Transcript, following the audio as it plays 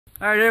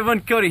Alright everyone,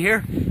 Cody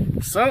here.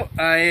 So,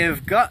 I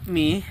have got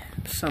me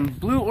some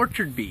blue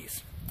orchard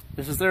bees.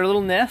 This is their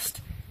little nest,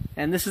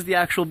 and this is the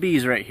actual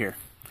bees right here.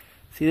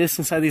 See this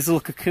inside these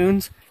little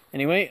cocoons?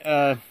 Anyway,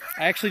 I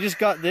actually just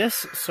got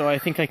this, so I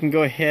think I can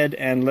go ahead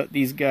and let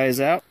these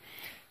guys out.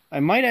 I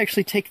might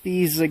actually take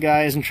these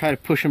guys and try to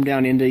push them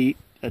down into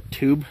a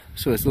tube,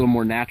 so it's a little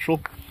more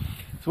natural.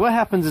 So what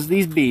happens is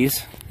these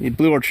bees, the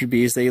blue orchard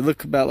bees, they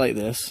look about like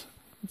this.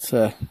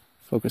 Let's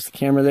focus the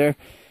camera there.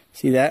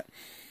 See that?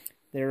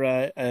 They're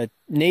a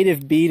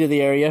native bee to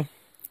the area.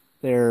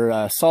 They're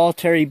a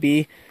solitary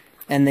bee,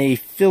 and they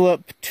fill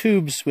up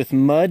tubes with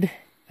mud,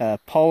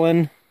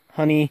 pollen,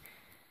 honey,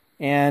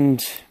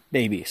 and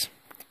babies.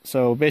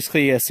 So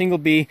basically a single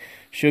bee,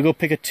 she'll go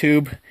pick a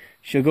tube,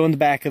 she'll go in the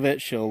back of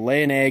it, she'll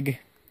lay an egg,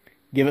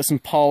 give it some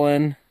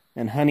pollen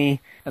and honey,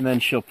 and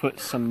then she'll put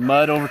some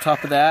mud over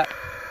top of that,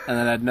 and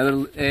then add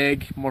another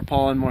egg, more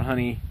pollen, more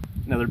honey,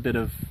 another bit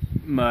of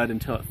mud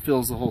until it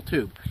fills the whole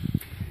tube.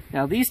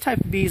 Now these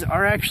type of bees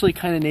are actually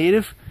kind of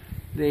native.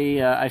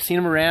 They, I've seen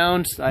them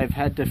around. I've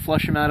had to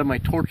flush them out of my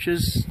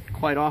torches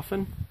quite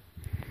often.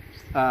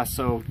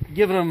 So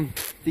giving them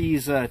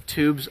these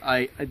tubes,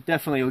 I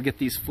definitely will get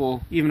these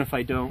full. Even if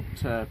I don't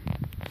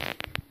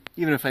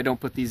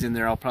put these in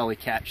there, I'll probably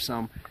catch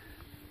some.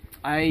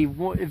 I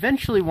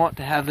eventually want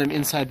to have them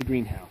inside the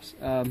greenhouse.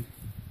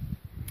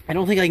 I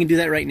don't think I can do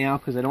that right now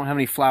because I don't have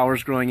any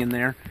flowers growing in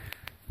there.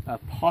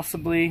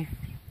 Possibly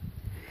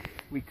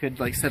we could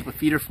like set up a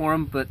feeder for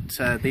them, but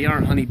they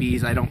aren't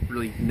honeybees. I don't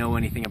really know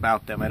anything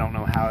about them. I don't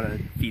know how to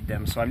feed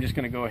them, so I'm just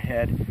going to go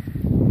ahead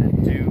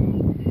and do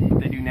what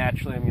they do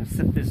naturally. I'm going to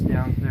sit this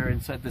down there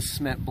inside this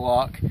cement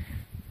block. You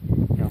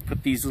know,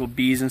 put these little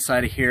bees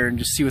inside of here and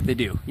just see what they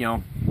do. You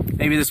know,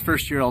 maybe this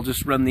first year I'll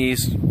just run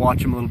these,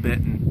 watch them a little bit,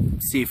 and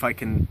see if I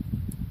can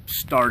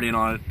start in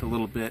on it a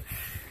little bit.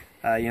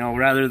 You know,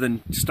 rather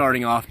than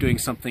starting off doing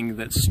something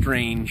that's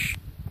strange,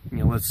 you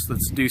know,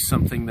 let's do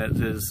something that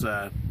is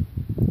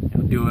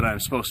do what I'm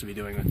supposed to be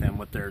doing with them,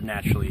 what they're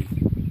naturally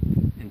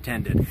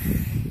intended.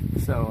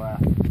 So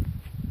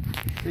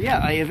yeah,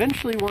 I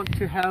eventually want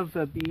to have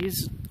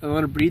bees. I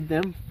want to breed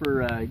them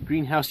for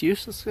greenhouse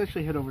use. Let's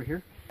actually head over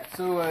here.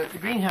 So the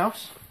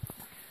greenhouse,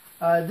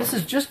 this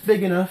is just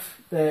big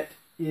enough that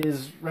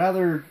is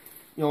rather,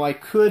 you know, I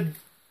could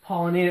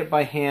pollinate it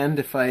by hand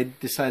if I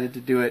decided to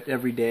do it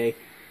every day.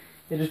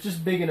 It is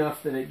just big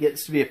enough that it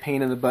gets to be a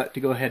pain in the butt to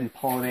go ahead and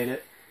pollinate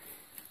it.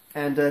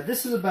 And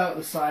this is about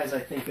the size I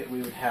think that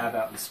we would have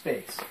out in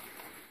space.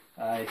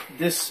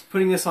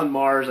 Putting this on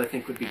Mars I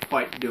think would be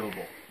quite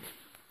doable.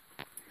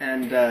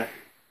 And you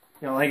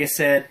know, like I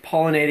said,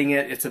 pollinating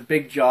it, it's a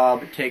big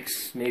job. It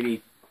takes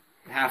maybe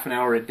half an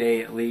hour a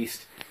day at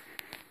least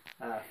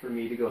for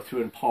me to go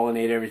through and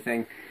pollinate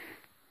everything.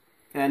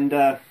 And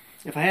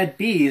if I had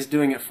bees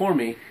doing it for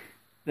me,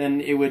 then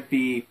it would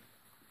be,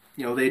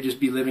 you know, they'd just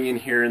be living in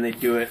here and they'd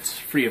do it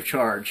free of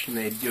charge, and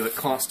they'd do it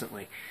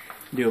constantly.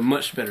 Do a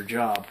much better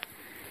job.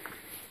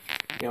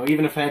 You know,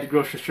 even if I had to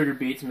grow some sugar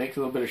beets and make a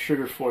little bit of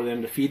sugar for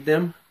them to feed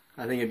them,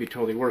 I think it'd be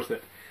totally worth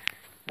it.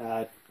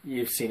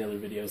 You've seen other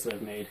videos that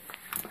I've made.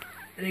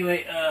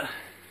 Anyway, that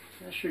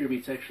sugar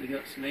beets actually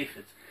got some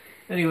aphids.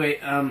 Anyway,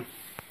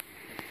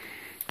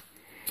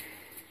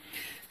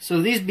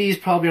 so these bees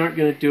probably aren't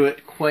going to do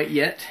it quite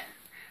yet.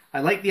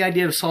 I like the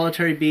idea of a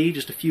solitary bee,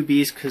 just a few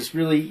bees, because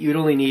really you'd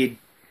only need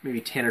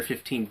maybe 10 or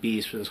 15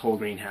 bees for this whole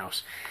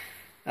greenhouse.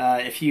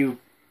 If you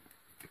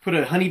put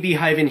a honeybee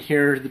hive in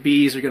here, the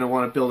bees are going to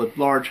want to build a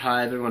large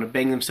hive. They want to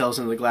bang themselves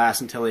into the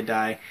glass until they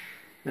die.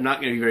 They're not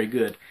going to be very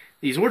good.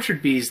 These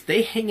orchard bees,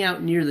 they hang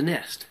out near the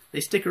nest. They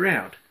stick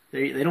around.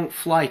 They don't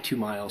fly 2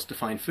 miles to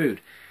find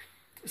food.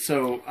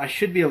 So I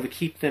should be able to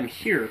keep them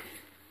here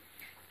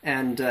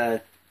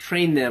and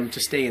train them to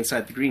stay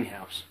inside the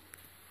greenhouse.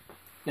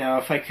 Now,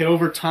 if I could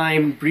over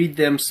time breed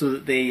them so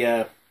that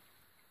they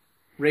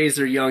raise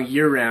their young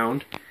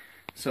year-round,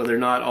 so they're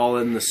not all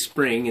in the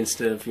spring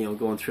instead of, you know,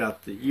 going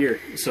throughout the year.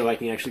 So I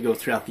can actually go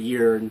throughout the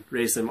year and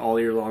raise them all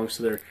year long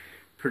so they're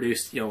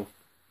produced, you know.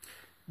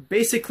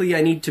 Basically,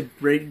 I need to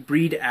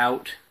breed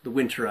out the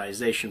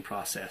winterization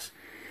process.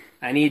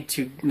 I need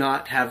to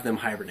not have them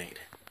hibernate.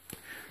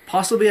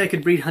 Possibly I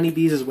could breed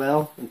honeybees as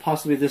well, and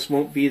possibly this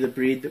won't be the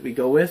breed that we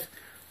go with,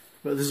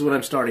 but this is what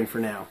I'm starting for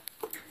now.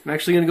 I'm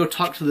actually going to go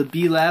talk to the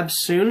bee labs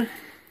soon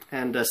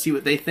and see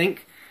what they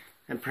think,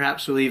 and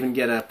perhaps we'll even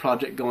get a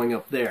project going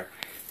up there.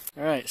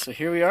 Alright, so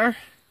here we are.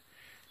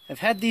 I've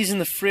had these in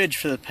the fridge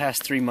for the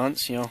past 3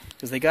 months, you know,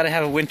 because they got to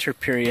have a winter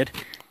period,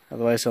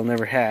 otherwise they'll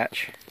never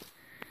hatch.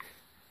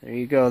 There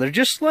you go. They're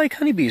just like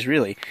honeybees,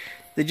 really.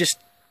 They just,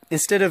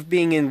 instead of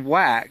being in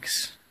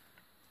wax,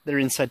 they're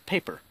inside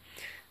paper.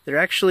 They're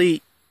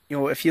actually, you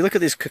know, if you look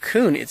at this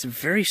cocoon, it's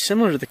very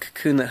similar to the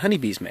cocoon that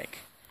honeybees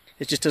make.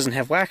 It just doesn't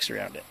have wax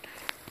around it.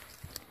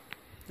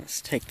 Let's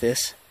take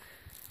this.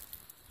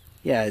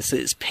 Yeah,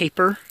 it's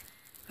paper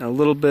and a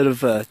little bit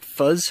of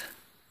fuzz.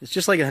 It's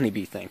just like a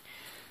honeybee thing.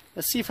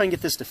 Let's see if I can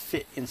get this to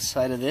fit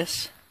inside of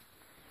this.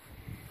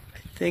 I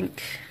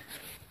think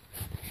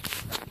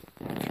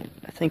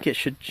it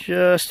should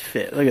just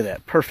fit. Look at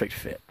that, perfect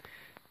fit.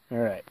 All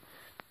right.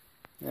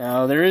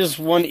 Now, there is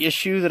one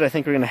issue that I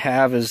think we're going to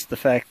have, is the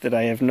fact that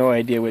I have no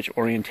idea which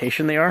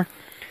orientation they are.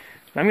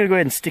 I'm going to go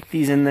ahead and stick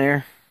these in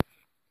there.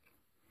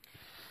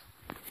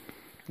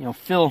 You know,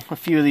 fill a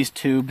few of these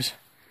tubes,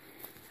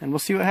 and we'll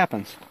see what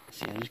happens.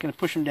 See, I'm just going to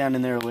push them down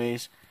in there a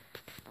ways.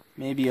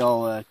 Maybe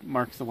I'll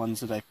mark the ones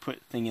that I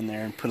put thing in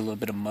there and put a little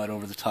bit of mud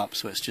over the top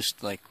so it's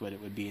just like what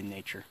it would be in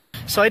nature.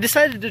 So I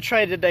decided to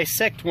try to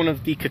dissect one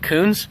of the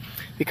cocoons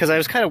because I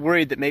was kind of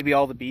worried that maybe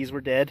all the bees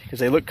were dead because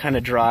they look kind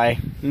of dry,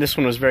 and this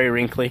one was very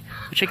wrinkly.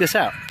 But check this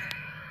out.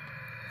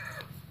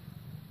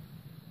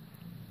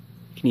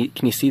 Can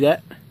you see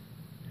that?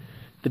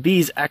 The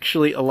bee's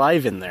actually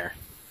alive in there.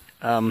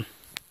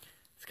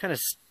 It's kind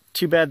of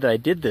too bad that I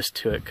did this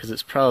to it because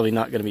it's probably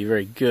not going to be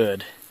very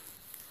good.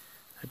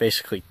 I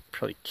basically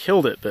probably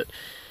killed it, but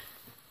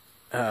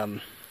yeah,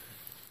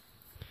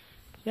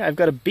 I've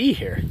got a bee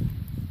here.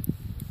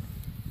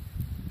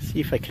 See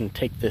if I can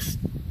take this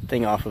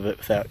thing off of it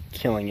without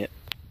killing it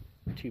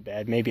too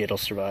bad. Maybe it'll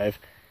survive.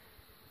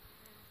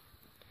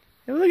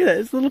 Hey, look at that,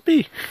 it's a little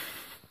bee.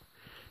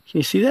 Can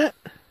you see that?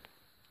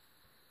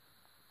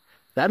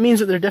 That means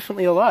that they're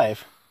definitely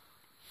alive.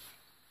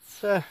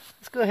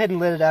 Let's go ahead and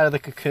let it out of the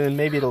cocoon.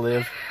 Maybe it'll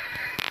live.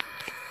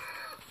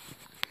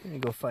 I'm gonna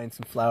go find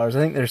some flowers. I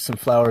think there's some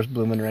flowers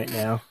blooming right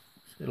now.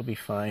 So it'll be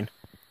fine.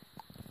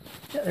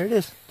 Yeah, there it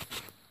is.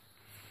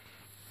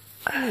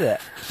 Look at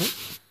that.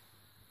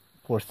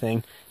 Poor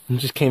thing. It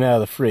just came out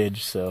of the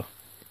fridge, so.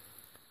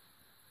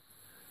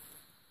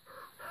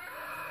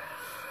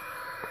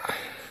 How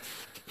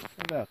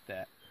about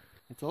that?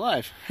 It's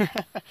alive.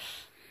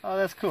 Oh,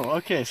 that's cool.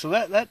 Okay, so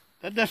that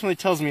definitely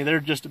tells me they're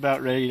just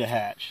about ready to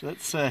hatch.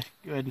 Let's go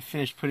ahead and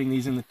finish putting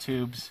these in the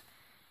tubes.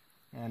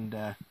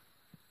 And,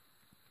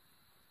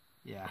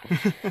 yeah.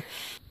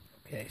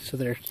 Okay, so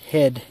their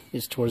head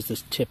is towards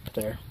this tip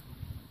there.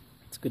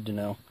 It's good to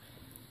know.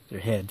 Their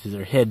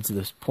head's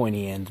this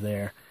pointy end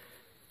there.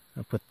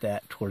 I'll put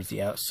that towards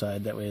the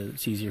outside. That way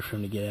it's easier for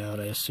them to get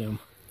out, I assume.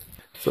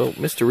 So,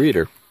 Mr.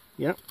 Reader.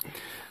 Yep.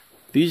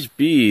 These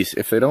bees,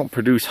 if they don't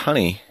produce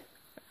honey,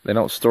 they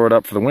don't store it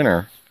up for the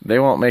winter, they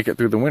won't make it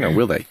through the winter,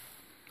 will they?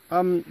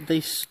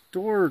 They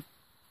store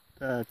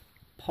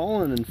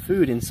pollen and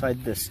food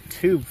inside this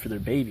tube for their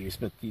babies,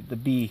 but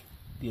the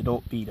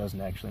adult bee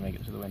doesn't actually make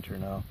it through the winter,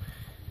 no.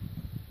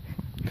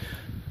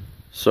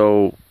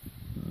 So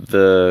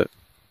the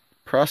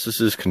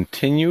process is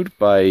continued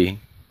by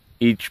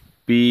each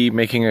bee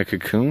making a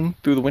cocoon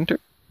through the winter?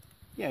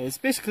 Yeah, it's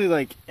basically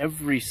like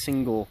every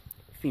single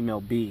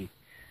female bee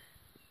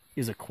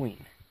is a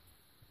queen.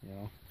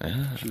 You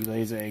know, She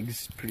lays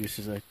eggs,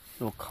 produces a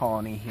little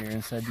colony here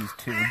inside these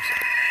tubes,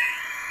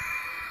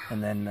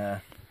 and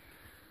then,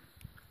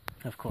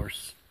 of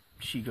course,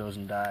 she goes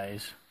and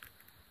dies.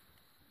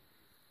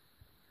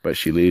 But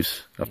she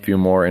leaves a few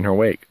more in her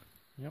wake.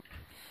 Yep.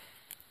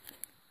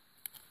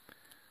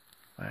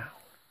 Wow.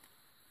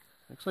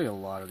 Looks like a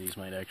lot of these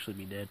might actually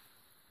be dead.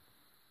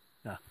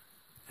 Ah,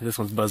 this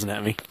one's buzzing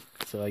at me,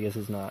 so I guess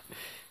it's not.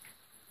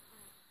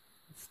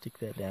 Let's stick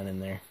that down in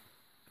there.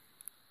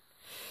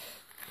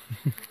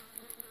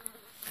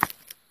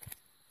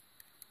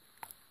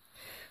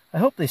 I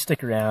hope they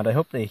stick around. I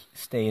hope they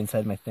stay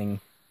inside my thing.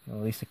 Well,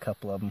 at least a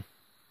couple of them.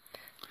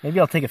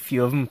 Maybe I'll take a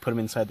few of them and put them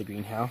inside the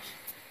greenhouse.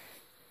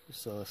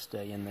 Just so they'll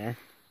stay in there.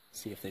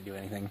 See if they do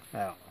anything. I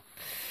don't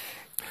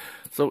know.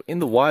 So in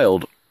the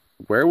wild,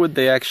 where would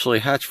they actually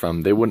hatch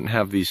from? They wouldn't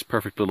have these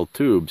perfect little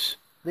tubes.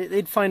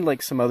 They'd find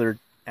like some other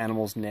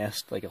animal's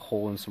nest, like a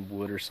hole in some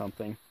wood or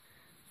something.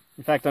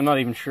 In fact, I'm not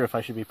even sure if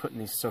I should be putting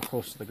these so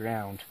close to the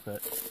ground,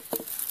 but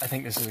I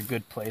think this is a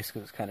good place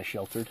because it's kind of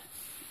sheltered.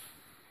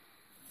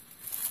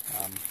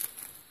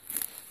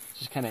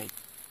 Just kind of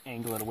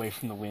angle it away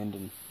from the wind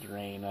and the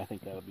rain. I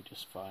think that'll be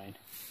just fine.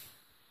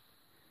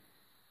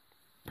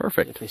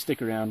 Perfect. If they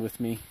stick around with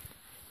me.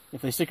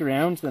 If they stick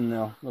around, then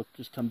they'll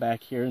just come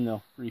back here and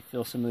they'll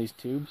refill some of these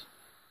tubes.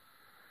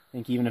 I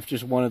think even if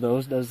just one of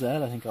those does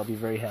that, I think I'll be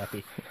very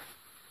happy.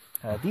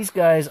 These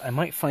guys, I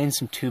might find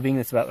some tubing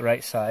that's about the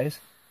right size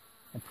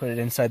and put it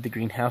inside the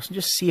greenhouse and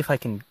just see if I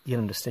can get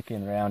them to stick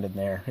around in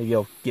there. Maybe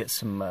I'll get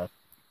some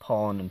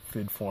pollen and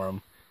food for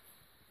them.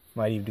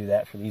 Might even do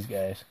that for these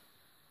guys.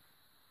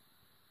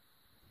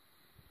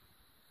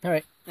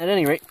 Alright, at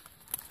any rate,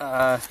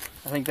 I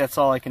think that's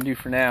all I can do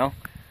for now.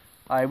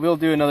 I will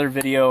do another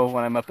video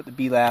when I'm up at the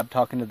bee lab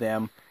talking to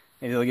them.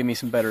 Maybe they'll give me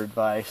some better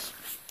advice,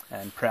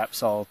 and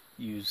perhaps I'll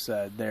use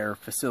their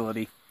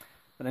facility.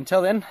 But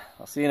until then,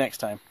 I'll see you next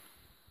time.